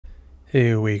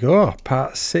Here we go,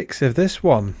 part 6 of this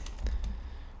one.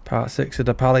 Part 6 of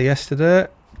the Pally yesterday,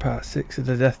 part 6 of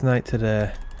the Death Knight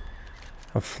today.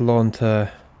 I've flown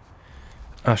to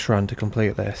Ashran to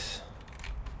complete this.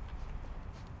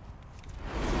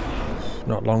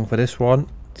 Not long for this one,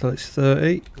 till it's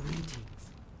 30.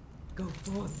 Go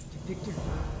forth to victory.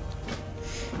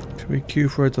 Should we queue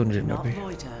for a dungeon, maybe?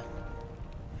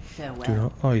 Do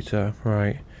not loiter,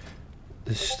 right.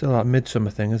 There's still that midsummer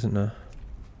thing, isn't there?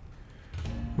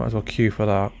 Might as well queue for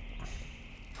that.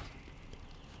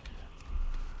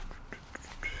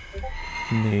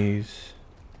 Knees.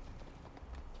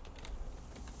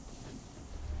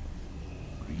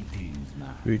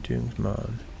 Greetings,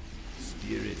 man.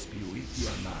 Spirits be with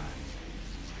your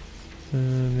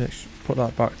mind. Let's put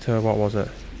that back to, what was it?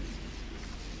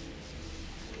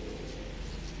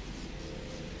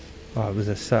 Oh, it was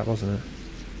a set, wasn't it?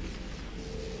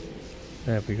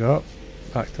 There we go.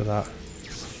 Back to that.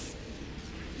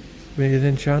 We need an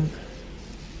enchant.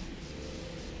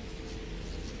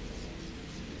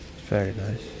 Very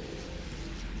nice.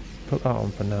 Put that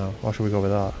on for now. Or should we go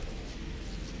with that?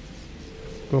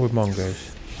 Go with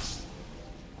Mongoose.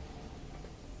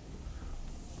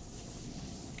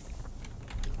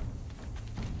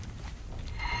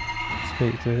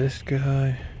 Speak to this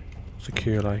guy. What's the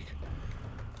queue like?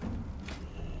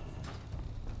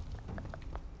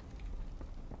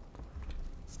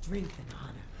 Strength and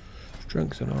honor.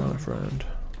 Strength and honor, friend.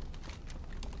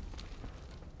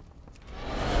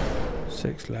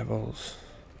 6 levels.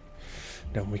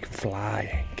 Then we can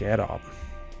fly. Get up.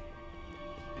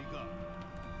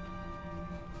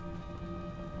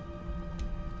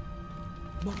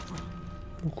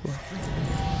 Okay.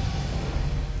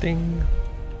 Ding.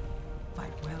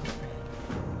 Fight well, friend.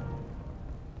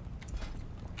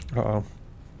 Uh-oh.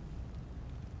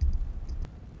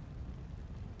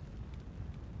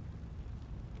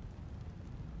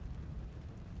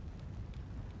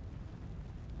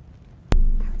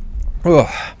 Oh.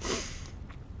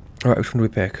 Alright, which one do we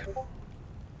pick?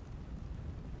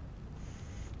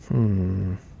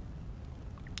 Go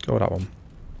with that one.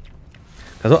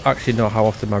 I don't actually know how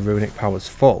often my runic power's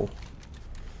full.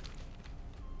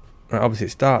 Right, obviously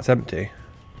it starts empty.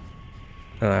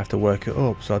 And I have to work it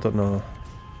up, so I don't know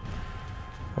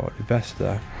what would be best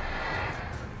there.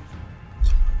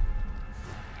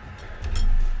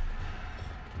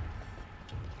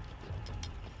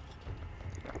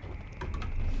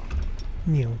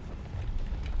 New.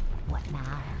 What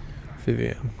now?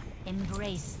 Vivian.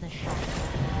 Embrace the shadow.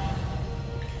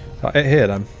 Is that it here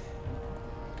then?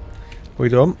 We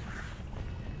done?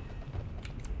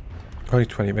 Only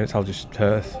 20 minutes, I'll just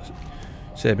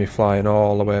save me flying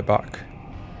all the way back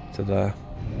to there.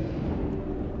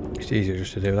 It's easier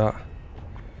just to do that.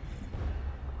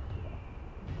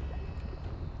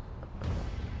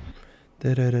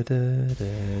 Did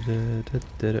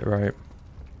it right.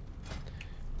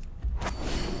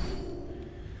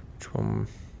 Which one?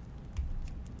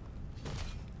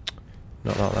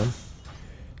 Not that then.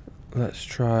 Let's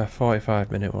try a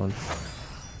 45-minute one.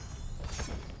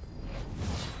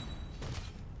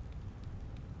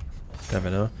 Never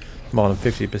know. More than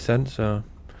 50%, so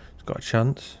it's got a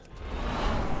chance.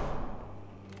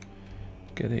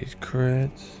 Get these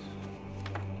crits.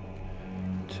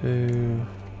 2.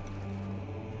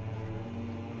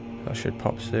 That should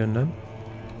pop soon then.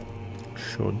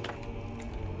 Should.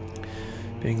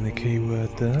 Being the key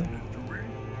word there.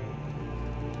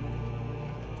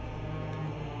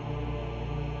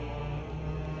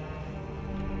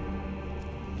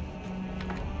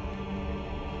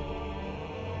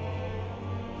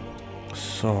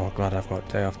 So glad I've got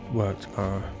a day off work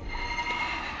tomorrow.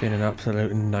 Been an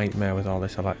absolute nightmare with all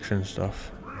this election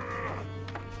stuff.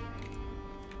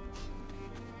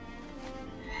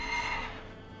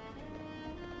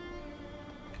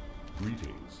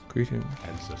 Greetings. Greetings.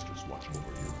 Ancestors watch over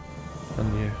you.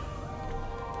 And you.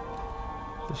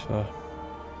 Just for...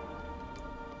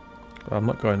 Well, I'm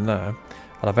not going there.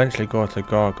 I'll eventually go to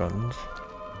Gorgons.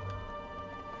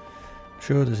 I'm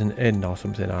sure there's an inn or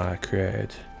something I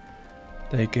created.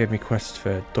 They gave me quests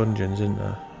for dungeons, didn't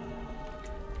they?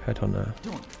 Headhunter.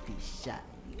 Don't be shy.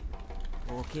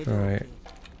 Okay. Right.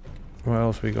 What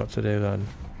else we got to do then?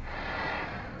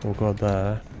 We'll go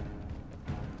there.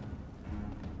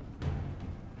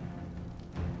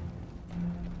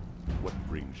 What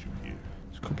brings you here?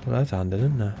 There's a couple of heads handed,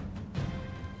 isn't there?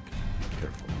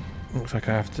 Careful. Looks like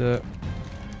I have to...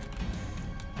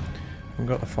 I've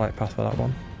got the flight path for that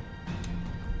one.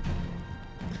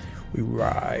 We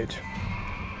ride.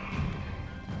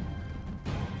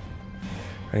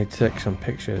 I need to take some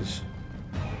pictures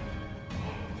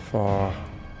for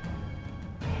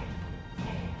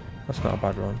That's not a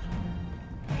bad run.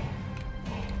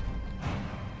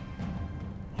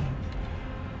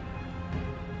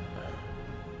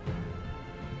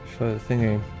 For the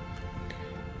thingy,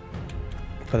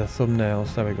 for the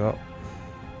thumbnails, there we go.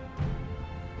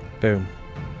 Boom.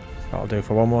 That'll do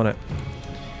for one, won't it?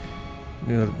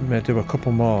 May do a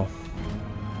couple more.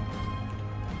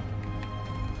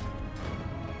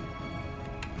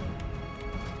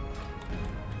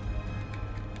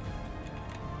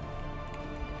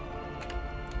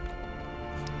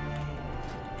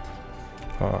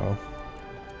 Uh-oh.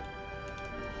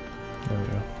 There we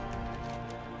go.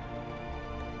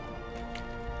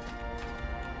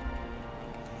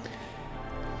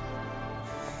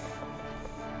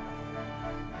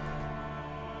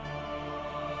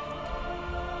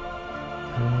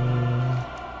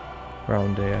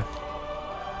 Round here.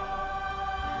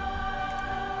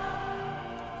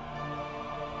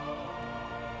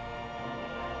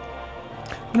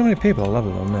 I wonder how many people are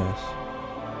level on this.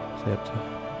 See up to.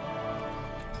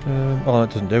 Oh,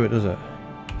 it doesn't do it, does it?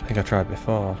 I think I tried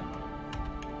before,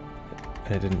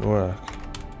 and it didn't work.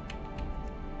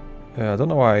 Yeah, I don't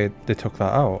know why they took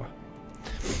that out.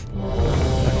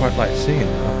 I quite like seeing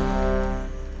that.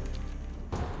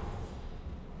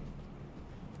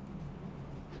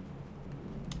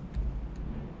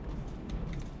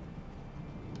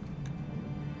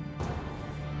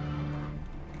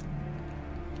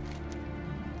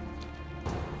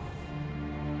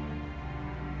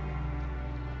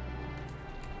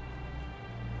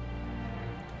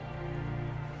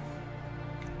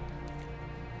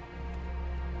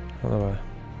 Other way.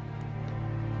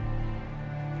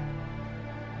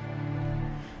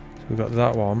 So we've got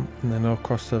that one, and then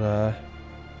across to there.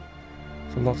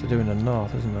 There's a lot to do in the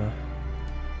north, isn't there?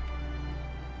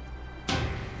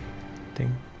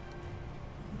 Ding.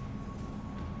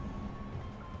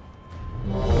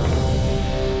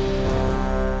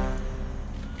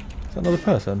 Is that another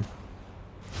person?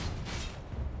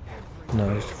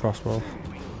 No, just a frostwolf.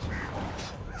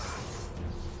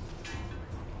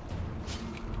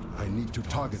 I need to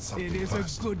target something. It is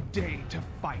first. a good day to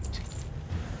fight.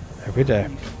 Every day.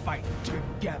 We fight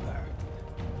together.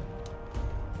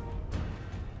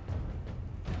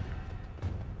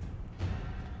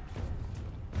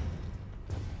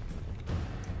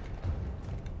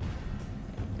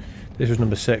 This was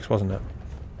number 6, wasn't it?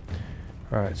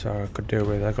 Right, so I could do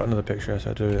with. I got another picture, so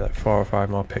I'll do like 4 or 5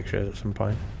 more pictures at some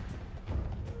point.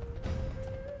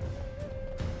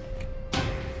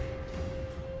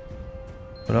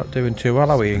 We're not doing too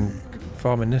well, are we, in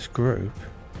forming this group?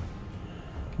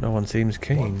 No one seems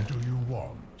keen. What do you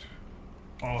want?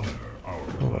 Honor our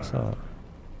Oh, what's that?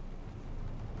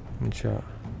 In chat.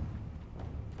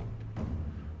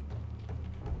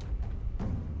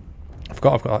 I've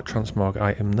got that transmog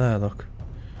item there, look.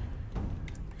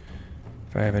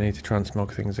 If I ever need to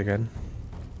transmog things again.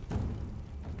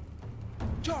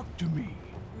 Talk to me.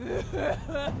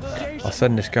 I'll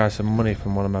send this guy some money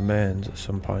from one of my mains at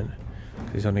some point.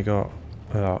 He's only got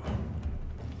that.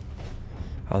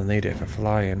 I'll need it for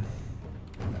flying.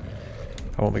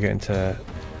 I won't be getting to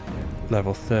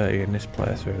level 30 in this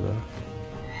playthrough though.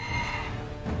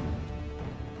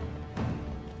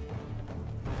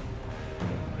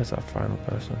 Where's that final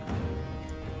person?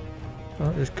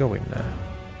 I'll just go in there.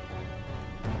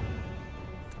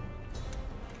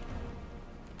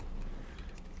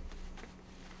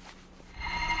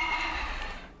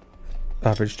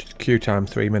 Average queue time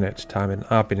 3 minutes. Timing.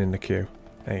 I've been in the queue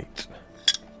 8.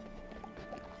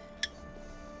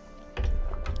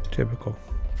 Typical.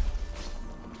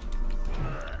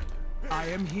 I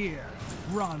am here.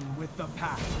 Run with the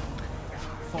pack.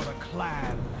 For the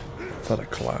clan. For the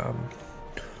clan.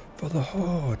 For the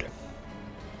horde.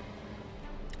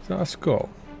 Is that a skull?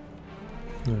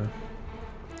 Yeah.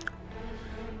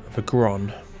 Of a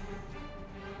Gron.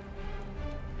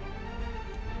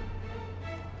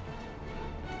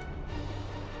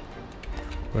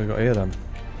 What have we got here then?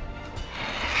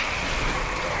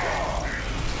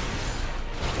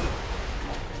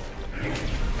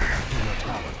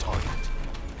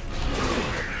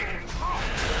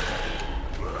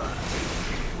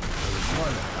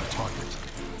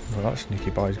 Well, that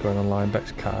sneaky boy's going on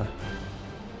Linebeck's car.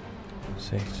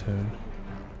 See you soon.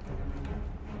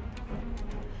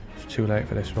 It's too late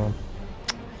for this one.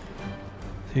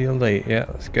 See you late, yeah,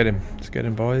 let's get him. Let's get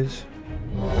him, boys.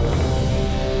 Out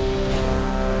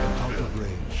of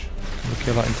range. Can we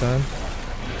kill that in time?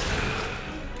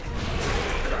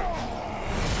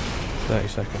 30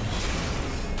 seconds.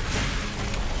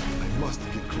 I must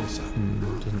get closer.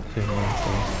 Doesn't seem like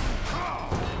that.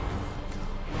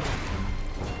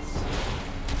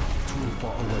 Too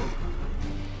far away.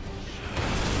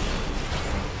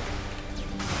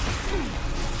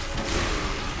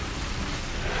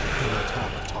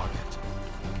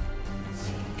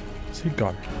 Is he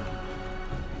gone?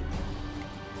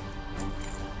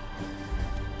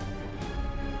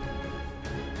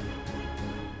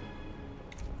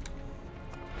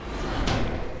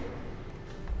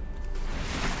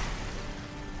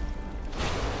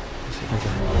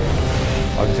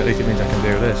 I guess at least it means I can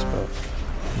do this, but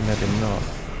maybe not.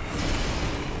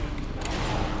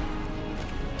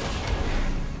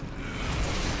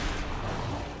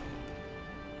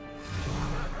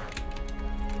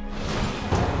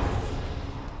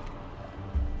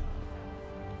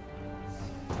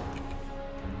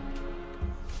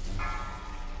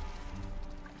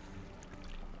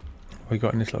 We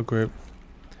got in this little group.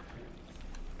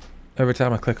 Every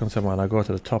time I click on someone, I go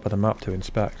to the top of the map to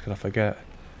inspect because I forget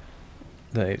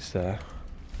that it's there.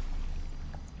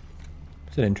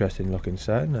 It's an interesting looking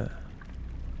set, isn't it?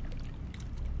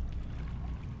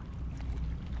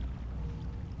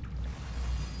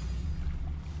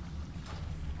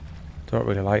 Don't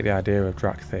really like the idea of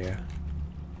Drakthea.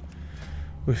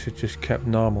 We should just kept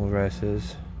normal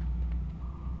races.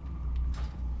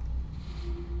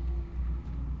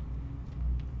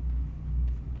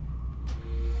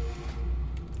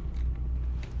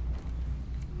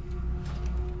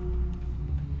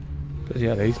 But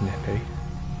yeah, he's nippy.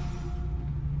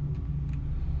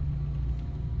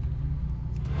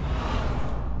 I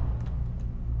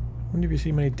wonder if you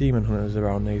see many demon hunters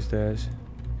around these days.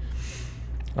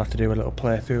 I'll have to do a little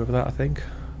playthrough of that, I think.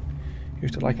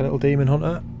 Used to like a little demon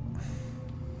hunter.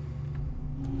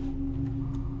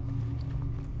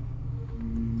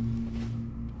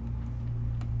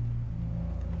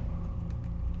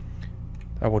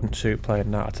 I wouldn't suit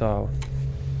playing that at all.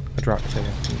 A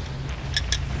Drakthea.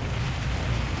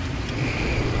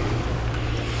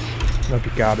 That'd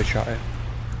be garbage at it.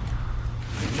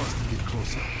 I must get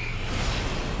closer.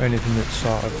 Anything that's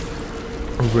sort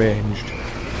of ranged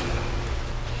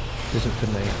isn't for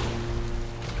me.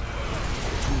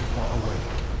 Too far away.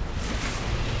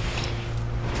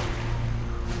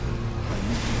 I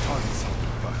need to target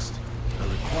something first. I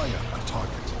require a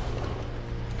target.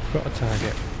 Got a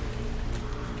target.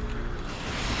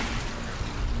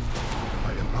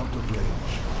 I am out of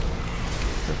range.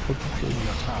 I do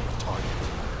not have a target.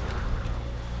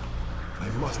 I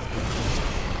must get closer.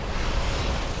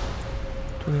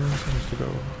 21 seconds to go. I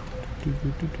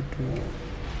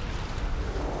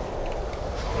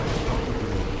am out of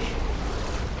range.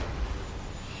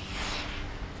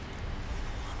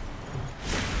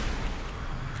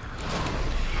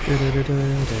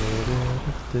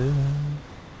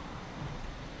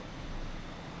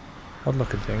 Odd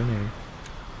looking thing, isn't he?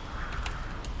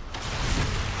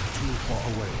 Too far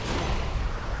away.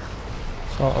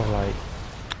 Sort of like,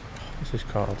 what's this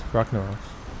called? Ragnarok.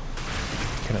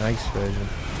 Like an ice version.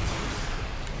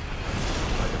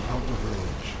 I am out of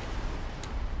range.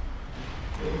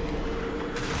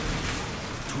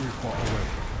 Too far away.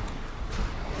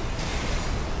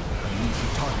 I need to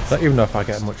target I don't even know if I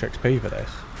get much XP for this.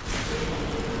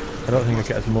 I don't think I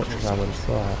get as much as I would have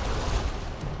thought.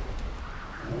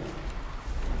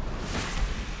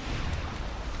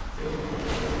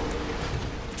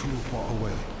 too far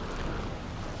away.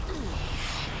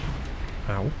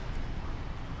 Ow.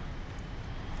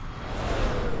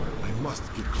 I must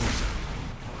get closer.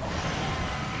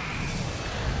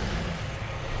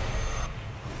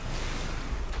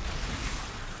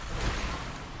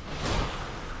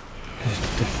 His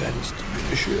defense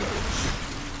diminishes.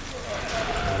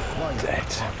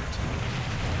 Dead.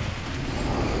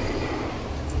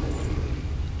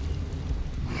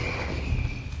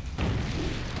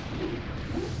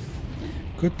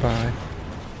 Goodbye.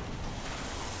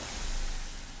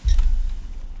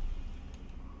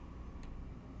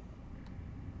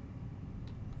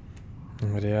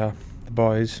 There they are, the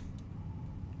boys.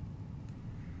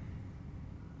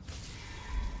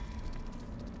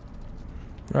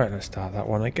 Right, let's start that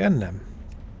one again then.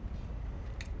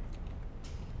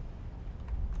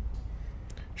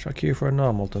 Should I queue for a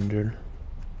normal dungeon?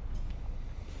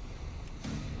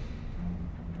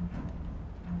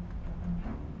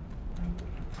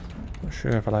 Not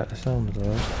sure if I like the sound of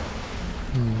those.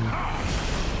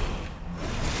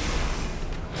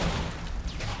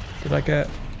 Did I get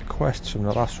quests from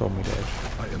the last one we did?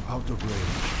 I am out of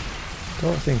range.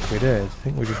 Don't think we did. I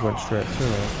think we just went straight through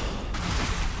it.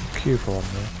 Queue for one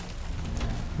though.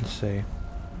 And see.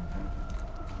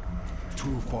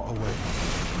 Too far away.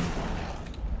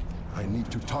 I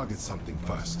need to target something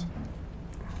first.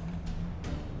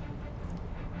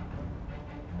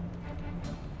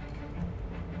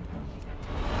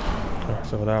 Oh,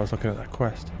 so there I was looking at that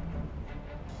quest.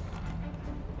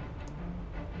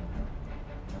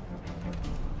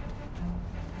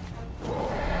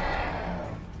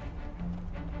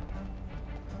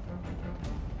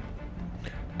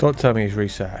 Don't tell me he's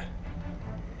reset.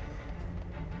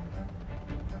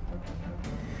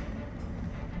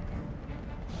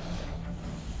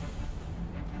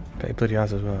 Bet he bloody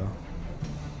has as well.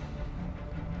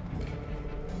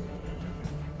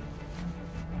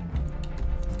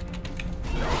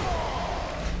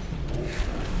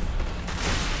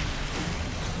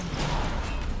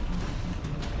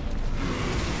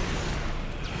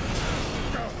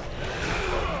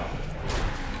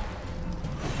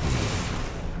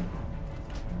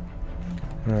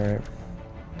 Right.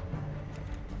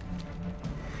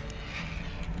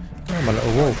 Oh, my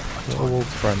little wolf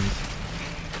friend.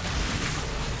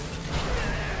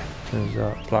 There's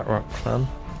that Blackrock clan.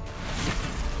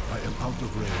 I am out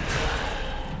of range.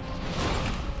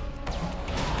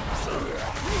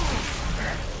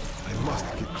 I must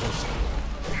get closer.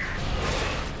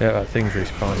 Yeah, that thing's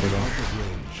respawned Out again. of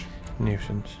range.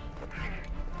 Nuisance.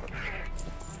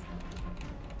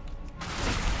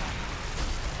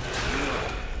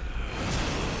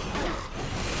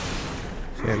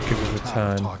 So yeah, it gives us a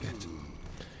time. Target.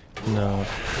 No. I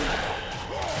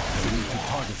need to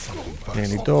target something first.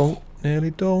 Nearly don't. Nearly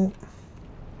don't.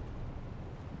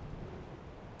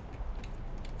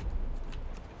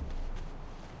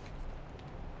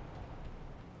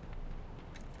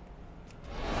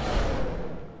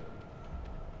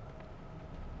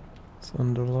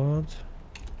 Thunderlord.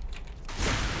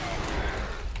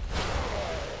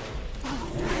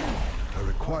 I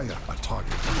require a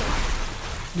target.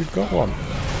 You've got one.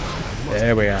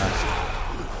 There we are.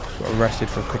 Got arrested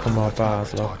for a couple more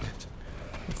bars, look. Target.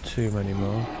 Not too many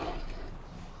more.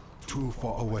 Too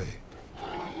far away.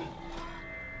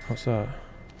 What's that?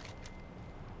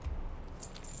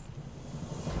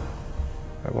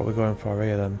 Right, what are we going for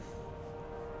here then?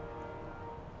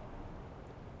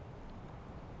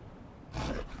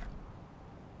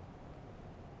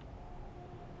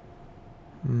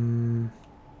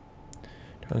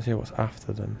 Trying to see what's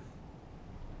after them.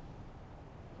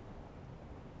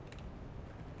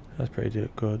 That's pretty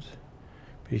good.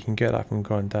 But you can get that from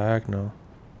going diagonal.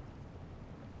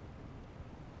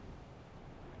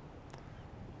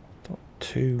 Not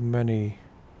too many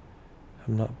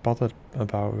I'm not bothered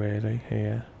about really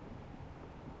here.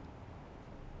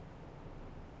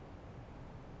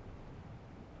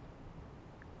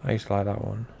 I used to like that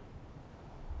one.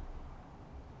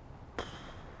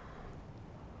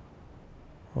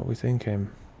 What are we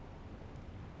thinking?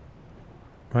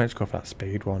 Might just go for that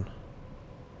speed one.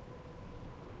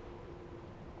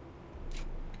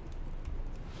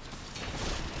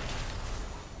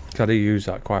 I do use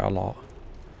that quite a lot.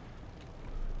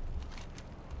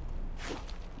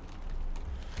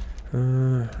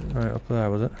 Right up there,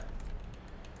 was it?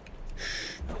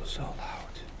 Shh, not so loud.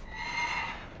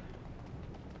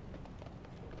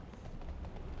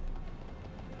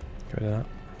 Get rid of that.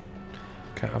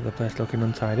 Can't have the place looking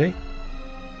untidy.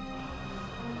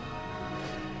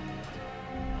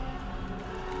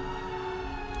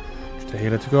 Just a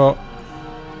healer to go.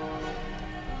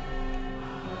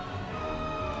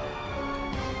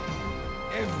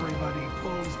 Everybody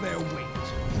pulls their weight.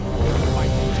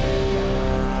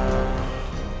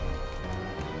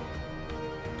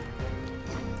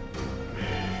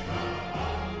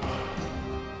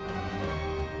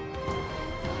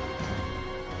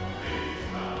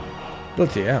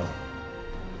 Bloody hell.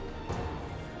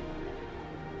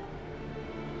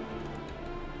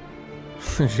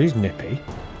 She's nippy.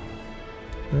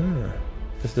 Ah,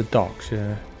 there's the docks,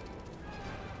 yeah.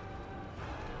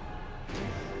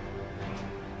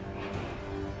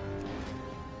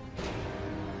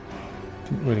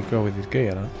 Didn't really go with his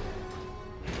gear, though.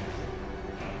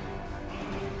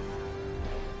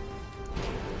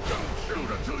 Shoot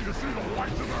until you see the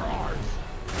whites of their eyes.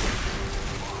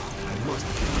 I must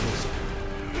get closer.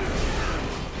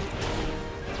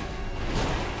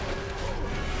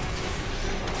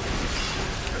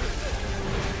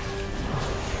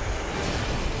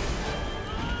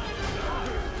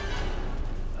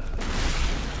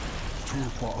 Too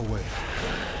far away.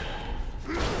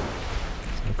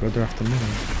 So good, they're after me.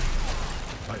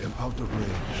 I am out of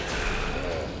range.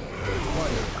 I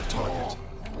require a target.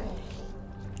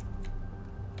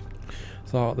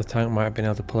 Thought the tank might have been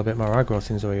able to pull a bit more aggro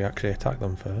since we actually attacked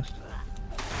them first.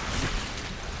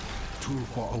 Too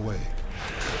far away.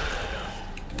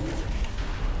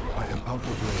 I am out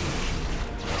of range.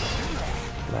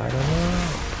 Light them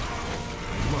up.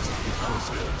 I must be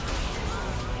closer.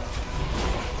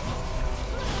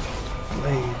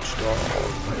 Blade storm.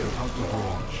 I am out of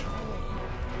range.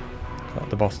 Got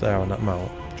the boss there on that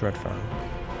mount. Dreadfang.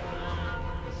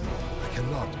 I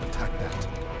cannot attack that.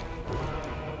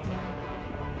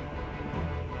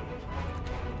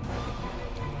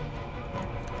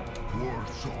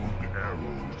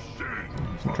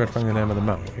 Isn't Dreadfang the name of the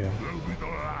map? Yeah. Will be the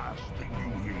last thing you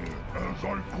hear as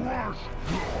I crush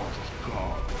your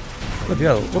skull. Bloody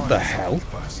hell, what the hell?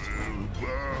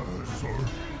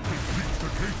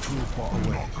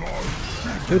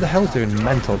 Who the hell's doing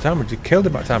mental damage? He killed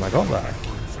him by the time I got there.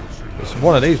 It's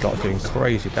one of these lots doing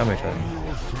crazy damage.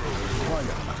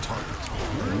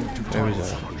 Who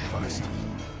is it?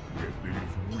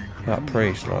 That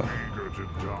priest, like.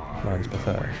 Mine's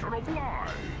pathetic.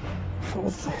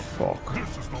 What the fuck?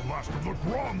 This is the last of the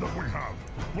brawn that we have.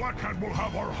 Blackhand will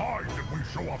have our hides if we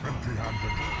show up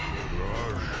empty-handed.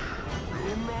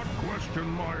 Do not question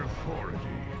my authority.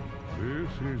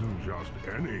 This isn't just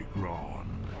any Gron.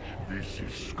 This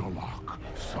is Skalak,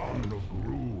 son of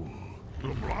Gruul. The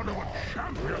blood of a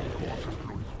champion courses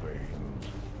through his veins.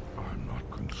 I'm not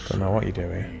concerned. Don't know what you're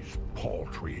doing. These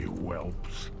paltry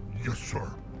whelps. Yes,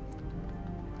 sir.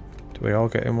 Do we all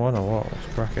get in one or what? What's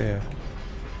crack here?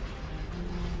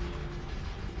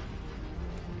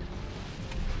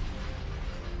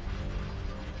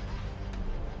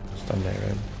 Stand near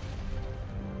him.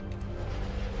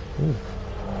 Ooh.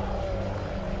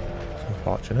 It's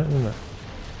unfortunate, isn't it?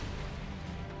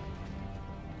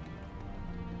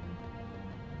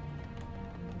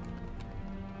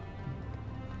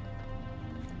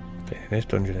 Been in this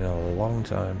dungeon in a long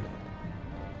time.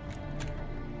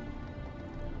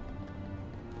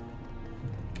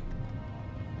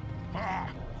 Ah,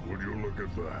 would you look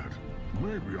at that?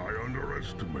 Maybe I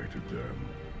underestimated them.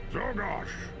 Zogosh,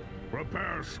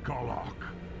 prepare Skalak.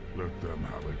 Let them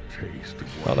have a taste of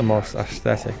what Not the most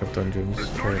aesthetic of dungeons,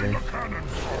 really.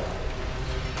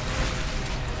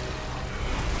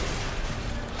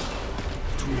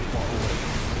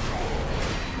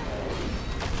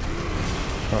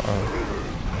 Uh-oh.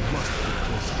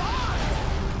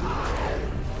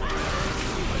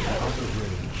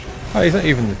 Oh, he's not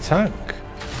even the tank.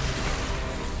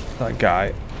 That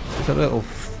guy. He's a little,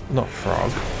 not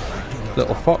frog.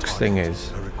 Little fox thing is.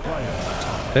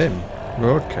 Him.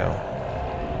 Roadkill.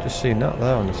 Just seen that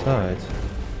there on the side.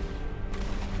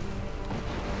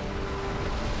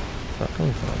 Where's that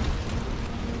coming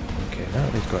from? Okay, now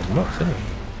he's going nuts, isn't he?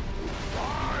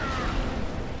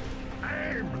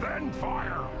 Aim, then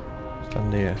fire.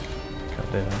 Stand here.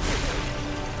 Can't do that.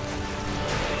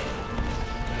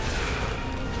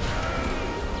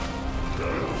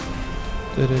 Go.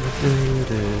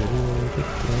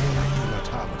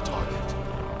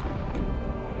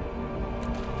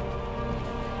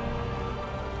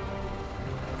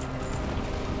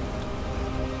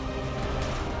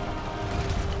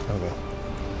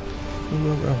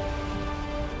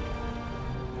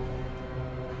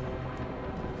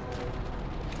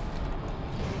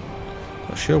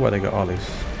 Not sure where they got all these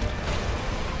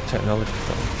technology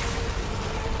from.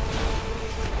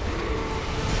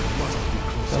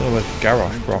 I don't know whether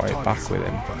Garrosh brought it back with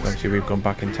him. Obviously we've gone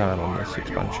back in time on this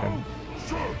expansion.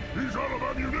 Sir, he's out of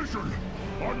ammunition.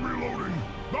 I'm reloading.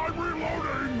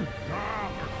 Ah,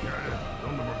 forget it.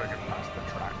 They'll never make it past the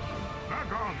track.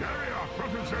 Back on, carry on,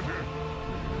 front and center.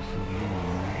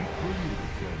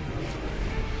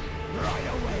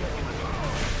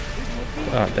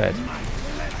 Ah, dead. I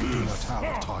do not have a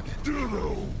target. I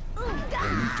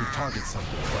need to target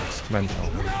something first. Mental. I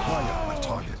require a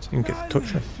target. You can get to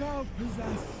touch him.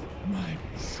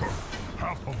 Sir,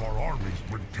 half of our army's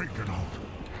been taken out.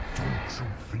 Don't you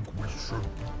think we should?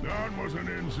 That was an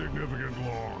insignificant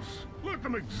loss. Let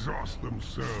them exhaust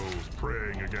themselves,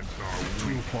 praying against our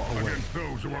weak, against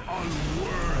those who are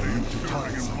unworthy of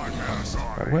serving in Blackhand's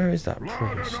army. Right, where is that Blood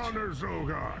priest? and honor,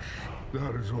 Zogosh.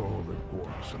 That is all that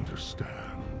orcs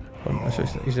understand. So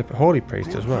he's a holy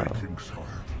priest as well. Thinking, sir.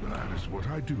 That is what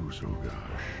I do, Zogosh.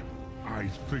 I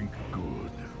think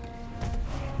good.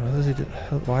 Why does he do,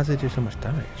 why does he do so much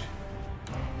damage?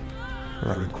 I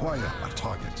Right, require a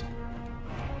target.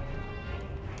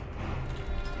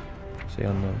 see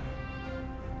unknown.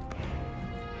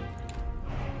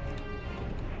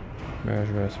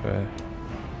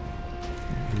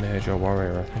 Major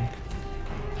warrior, I think.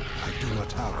 I do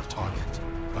not have a target.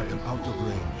 I am out of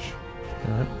range.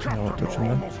 Alright, I won't touch him We're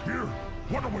then. almost here.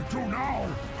 What do we do now?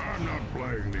 I'm not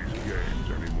playing these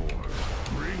games anymore.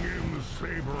 Bring in the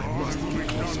saber, or I will be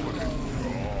done with it.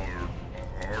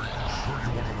 Are you sure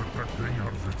you want to let that thing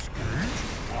out of its cage?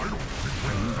 I don't think we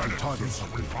had it target since we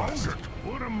something found first. it.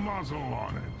 Put a muzzle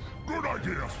on it. Good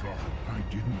idea, sir. I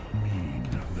didn't mean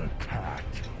the cat.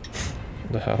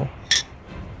 The hell?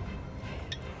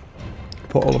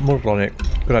 Put all the muzzle on it.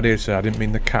 Good idea, sir. I didn't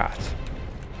mean the cat.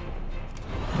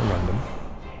 Random.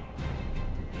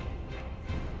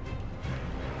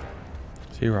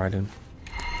 Is he riding?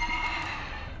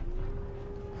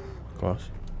 Of course.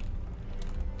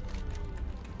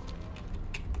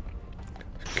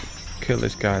 kill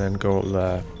this guy and then go up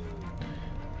there.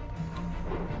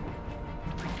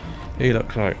 He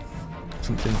looks like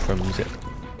something from, is it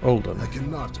Oldham? I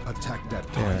cannot attack that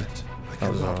Yeah, target. I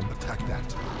that was cannot wrong. attack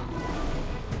that.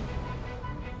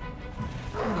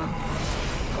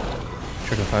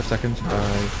 Trigger 5 seconds. 5,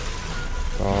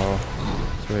 4,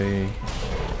 3,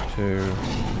 2,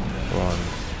 1.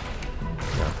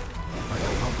 No. I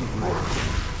am out of range.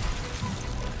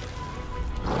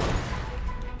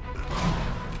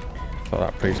 Thought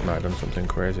that priest might have done something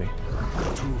crazy.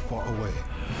 Too far away.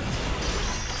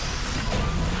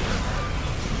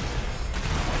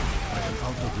 I am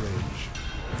out of range.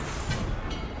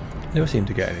 Never seem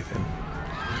to get anything.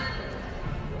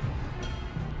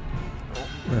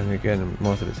 And again,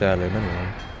 most of it's heirloom anyway.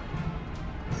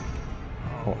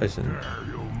 What isn't?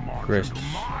 Wrists,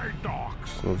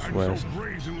 gloves, waist,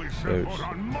 boots,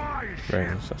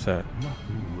 rings, that's it.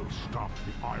 Nothing will stop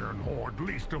the Iron Horde,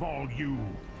 least of all you.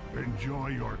 Enjoy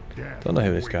your death. Don't know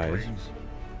who this guy is. weaklings.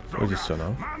 Who's his son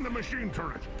of? Man the machine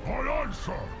turret. Aye, aye,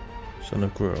 sir. Son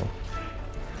of Gruel.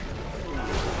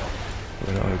 We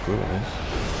don't know who Gruel is.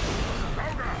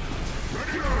 Toga,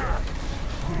 ready to act.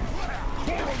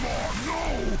 Koromor, no!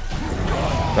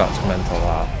 That's mental,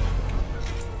 that.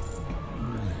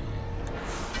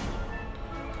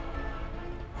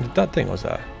 That thing was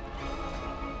there.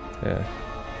 Yeah.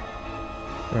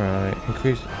 Right,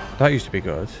 increase. That used to be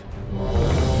good.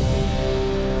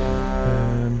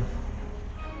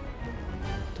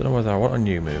 Don't know whether I want a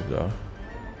new move though.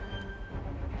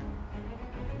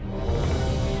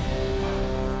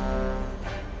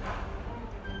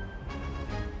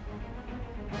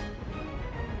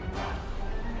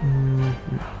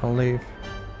 I'll leave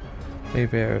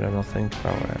here and then I'll think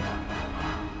about it.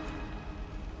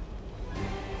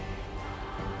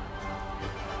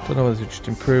 Don't know whether to just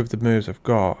improve the moves I've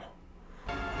got.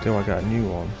 Do I get a new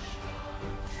one?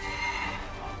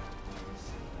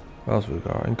 What else have we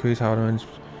got? Increase Howlerman's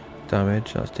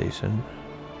damage, that's decent.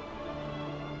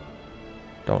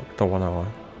 Don't want that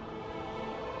one.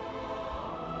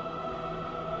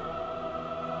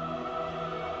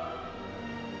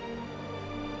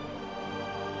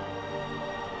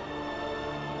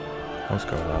 Let's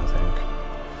go with that, I think.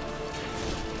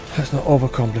 Let's not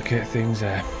overcomplicate things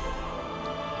there.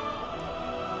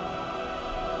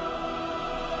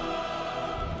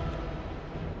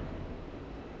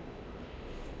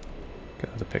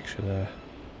 Get the picture there.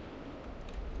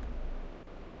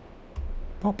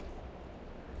 Pop.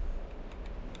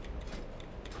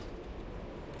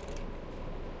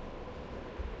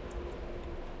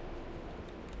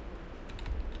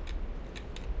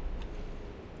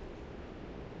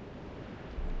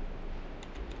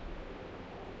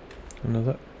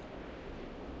 Another.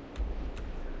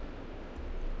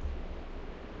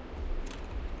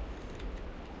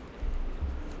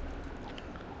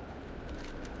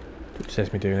 It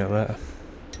says me doing it later.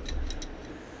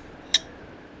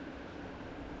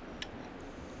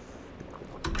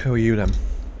 Who are you then?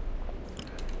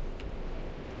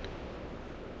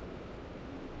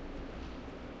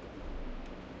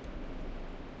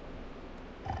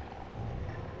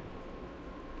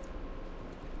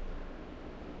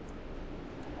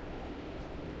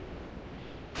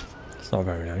 It's not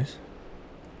very nice.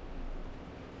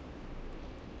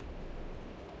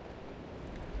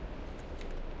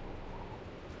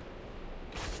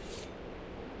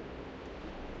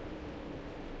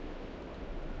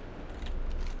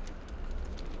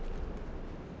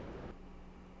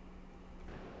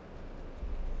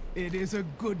 It is a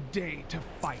good day to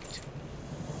fight.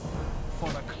 For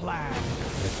the clan.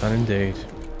 Yes, and indeed.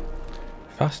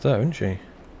 Faster, isn't she?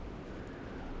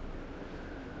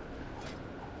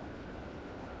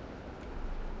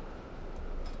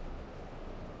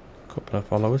 Couple of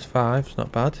followers, 5, it's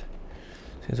not bad.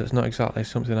 Seems it's not exactly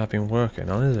something I've been working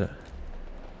on, is it?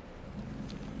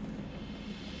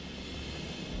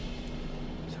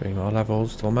 3 more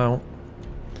levels to mount.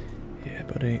 Yeah,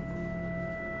 buddy.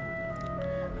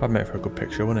 I'd make for a good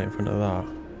picture, wouldn't it, in front of that?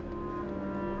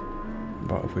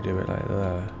 But if we do it like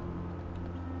there.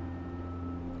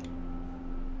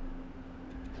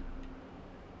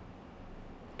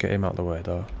 Get him out of the way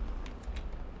though.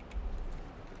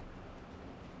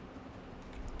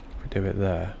 If we do it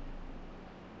there.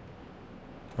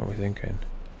 What are we thinking?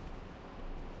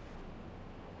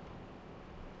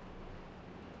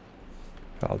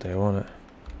 That'll do, won't it?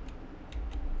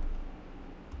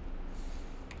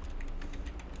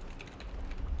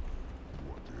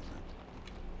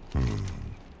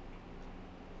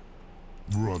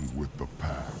 Run with the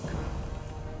pack.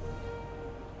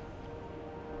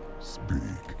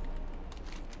 Speak.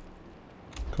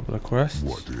 Couple of quests.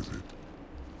 What is it?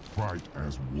 Fight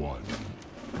as one.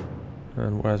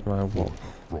 And where's my wolf?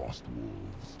 Frost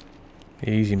wolves.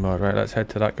 Easy mode, right? Let's head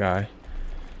to that guy.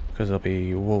 Because there'll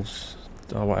be wolves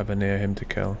or whatever near him to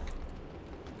kill.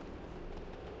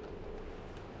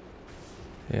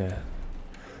 Yeah.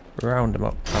 Round them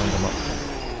up, round them up.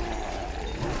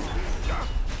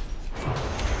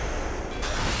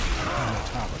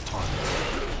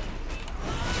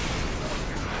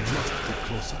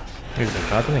 He's a bit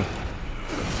bad, isn't he?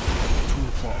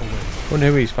 Wonder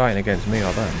who he's fighting against, me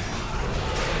or them.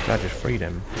 I just freed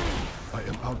him. I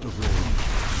am out of range.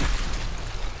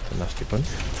 It's a nasty punch.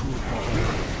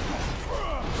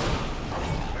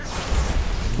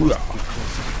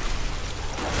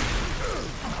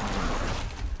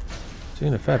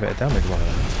 Doing a fair bit of damage while I'm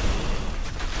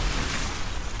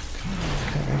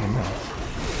can't even that.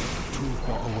 Too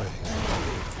far away.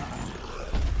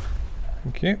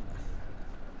 Thank you.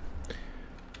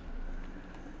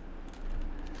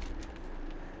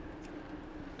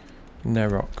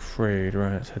 Nerok freed,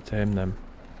 right, let's head to him then.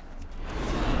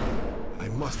 I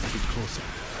must be closer.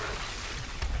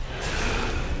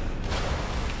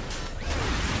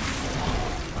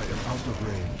 I am out of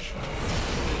range.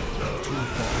 Too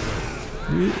far away.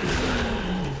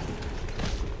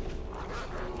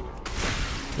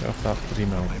 Get off that bloody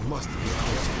mount. I must be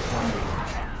closer.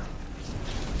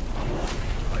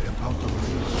 I am out of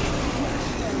range.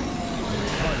 I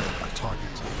require a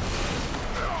target.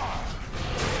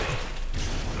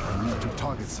 I need to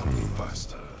target something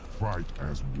first. Fight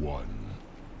as one.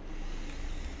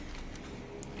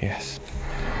 Yes.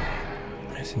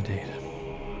 Yes, indeed.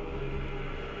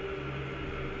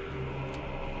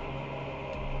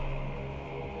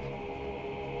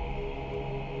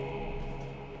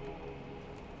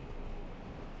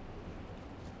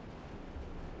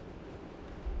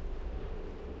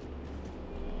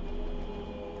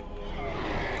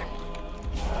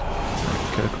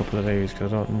 Get a couple of these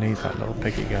because I don't need that little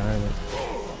piggy guy.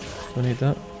 But do I need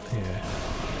that? Yeah.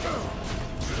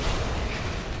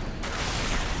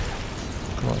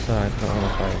 Come outside, I don't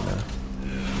want to fight him now.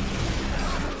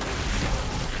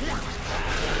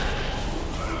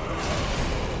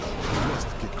 I must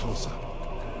get closer.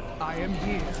 I am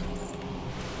here.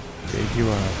 Big you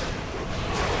are.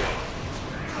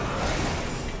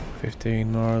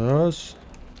 15 more of those.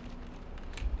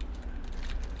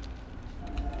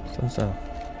 Stand still.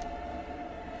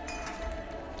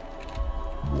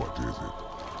 What is it?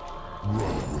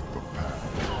 Run with the pack.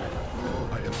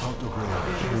 I am out of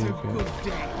range. It is a Okay. good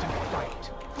day to fight.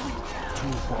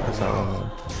 Too far Where's that away. one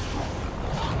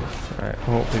then? Right,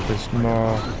 hopefully there's more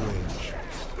Out of range.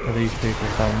 of these people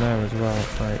down there as well.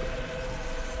 Like,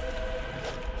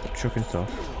 chucking stuff.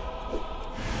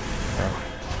 Yeah.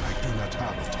 I do not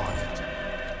have a target.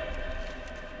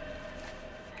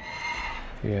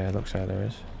 Yeah, looks like there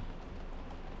is.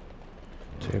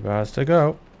 2 bars to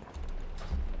go.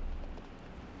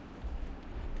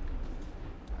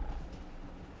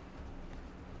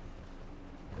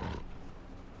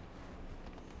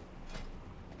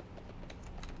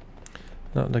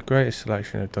 Not the greatest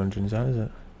selection of dungeons, that is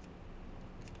it?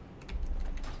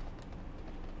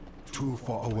 Too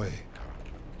far away.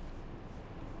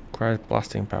 Requires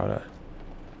blasting powder.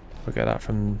 We'll get that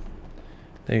from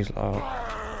these lot.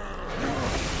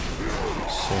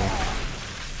 Let's see.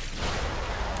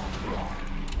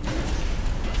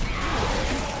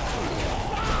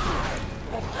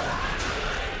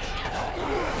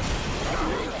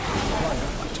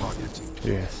 Target.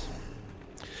 Yes.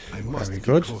 I must Very get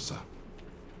good. closer.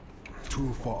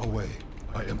 Too far away.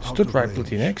 I am out Stood of right range.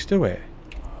 bloody next to it.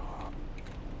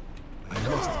 I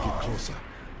must get closer.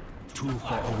 Too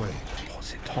far away.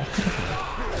 What's it talking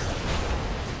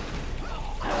about?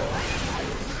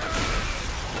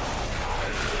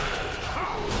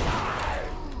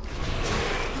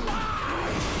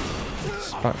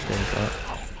 Dispatched him for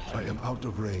that. I am out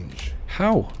of range.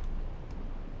 How?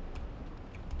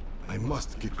 I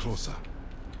must get closer.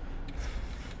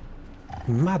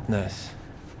 Madness.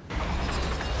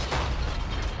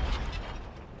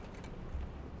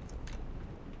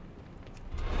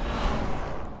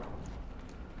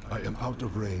 I am out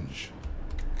of range.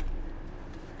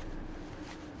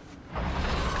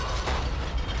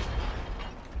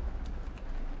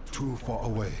 Too far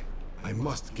away. I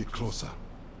must get closer.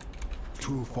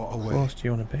 Too far How away. close do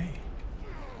you want to be?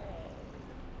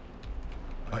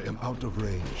 I am out of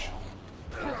range.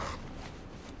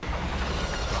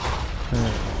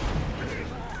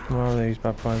 More of these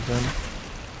bad boys then.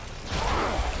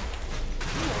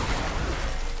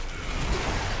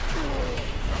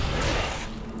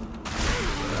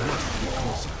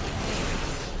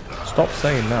 Stop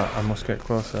saying that, I must get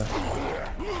closer.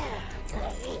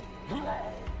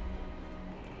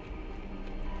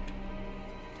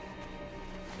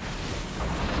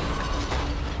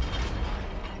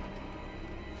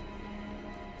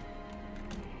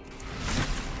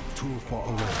 far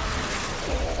away.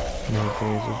 Need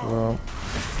these as well.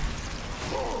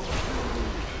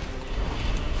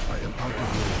 I am out of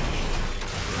range.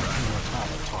 I do not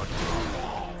have a target.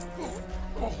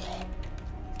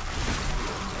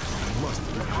 I must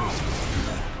be closer.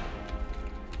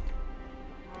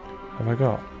 Have I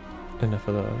got enough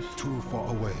of those? Too far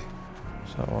away.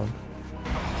 What's that one?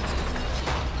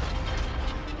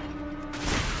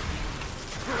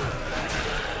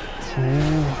 Ooh,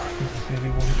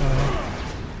 nearly one down.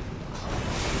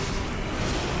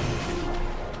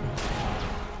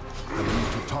 I need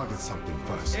to target something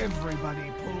first.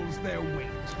 Everybody pulls their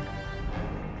weight.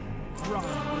 Run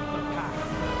with the pack.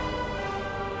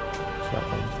 What's that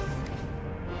one?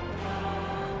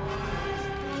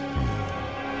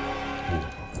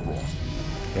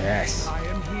 Yes! I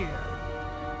am here.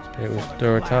 Spirit with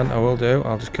Duratan, I will do.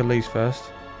 I'll just kill these first.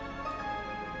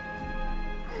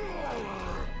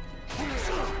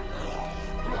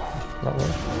 That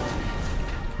one?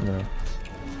 No.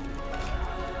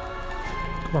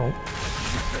 Come on.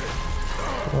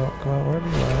 Come on, wherever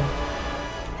you are.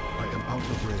 I am out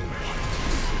of range.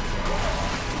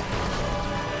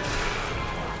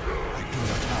 I do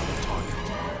not have a target.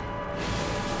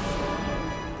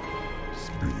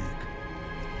 Speak.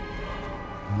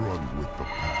 Run with the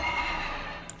pack.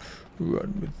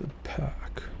 Run with the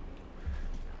pack.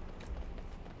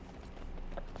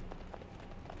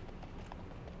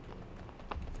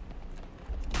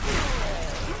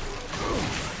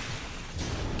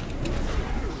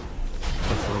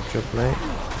 Jump late.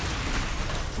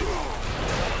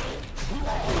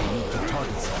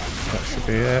 That should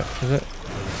be it, is it?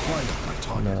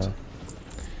 No.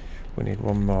 We need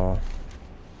one more.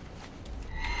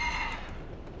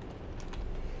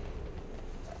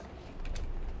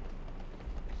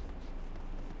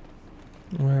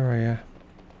 Where are you?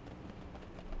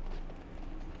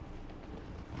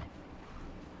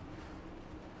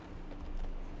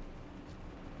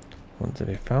 Want to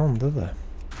be found, do they?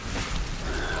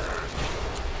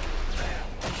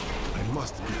 I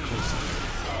must be closer.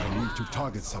 I need to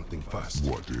target something first.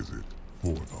 What is it?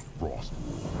 For the frost.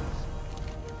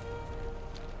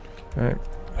 Right,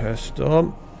 her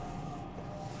storm.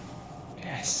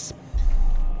 Yes.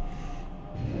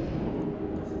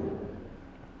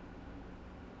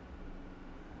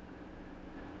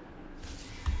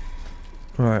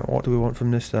 Right, what do we want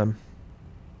from this then?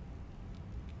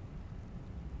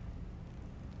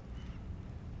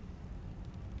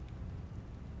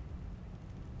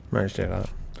 Managed to do that.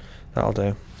 That'll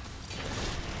do.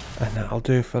 And that'll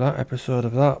do for that episode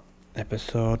of that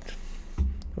episode.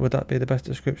 Would that be the best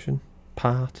description?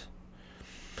 Part?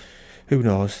 Who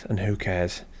knows and who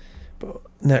cares? But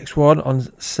next one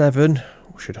on 7,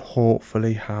 we should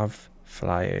hopefully have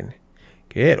flying.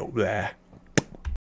 Get up there.